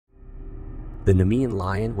The Nemean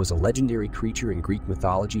lion was a legendary creature in Greek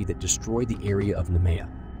mythology that destroyed the area of Nemea.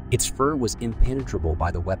 Its fur was impenetrable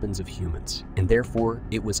by the weapons of humans, and therefore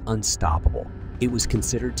it was unstoppable. It was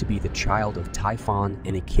considered to be the child of Typhon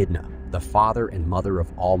and Echidna, the father and mother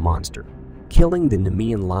of all monsters. Killing the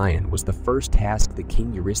Nemean lion was the first task that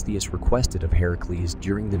King Eurystheus requested of Heracles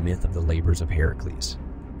during the myth of the Labours of Heracles.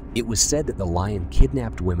 It was said that the lion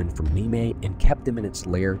kidnapped women from Nemea and kept them in its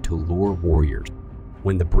lair to lure warriors.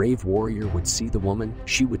 When the brave warrior would see the woman,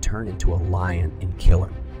 she would turn into a lion and kill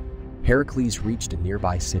him. Heracles reached a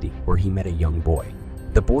nearby city where he met a young boy.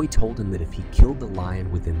 The boy told him that if he killed the lion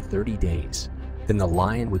within 30 days, then the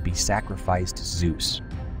lion would be sacrificed to Zeus.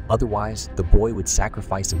 Otherwise, the boy would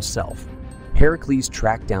sacrifice himself. Heracles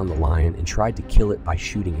tracked down the lion and tried to kill it by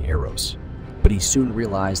shooting arrows, but he soon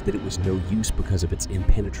realized that it was no use because of its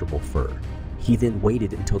impenetrable fur. He then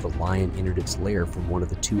waited until the lion entered its lair from one of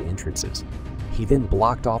the two entrances. He then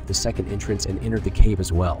blocked off the second entrance and entered the cave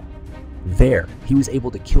as well. There, he was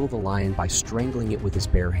able to kill the lion by strangling it with his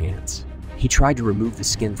bare hands. He tried to remove the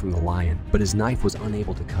skin from the lion, but his knife was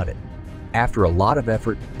unable to cut it. After a lot of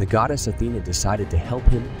effort, the goddess Athena decided to help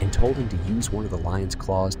him and told him to use one of the lion's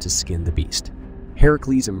claws to skin the beast.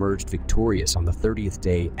 Heracles emerged victorious on the 30th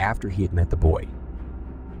day after he had met the boy.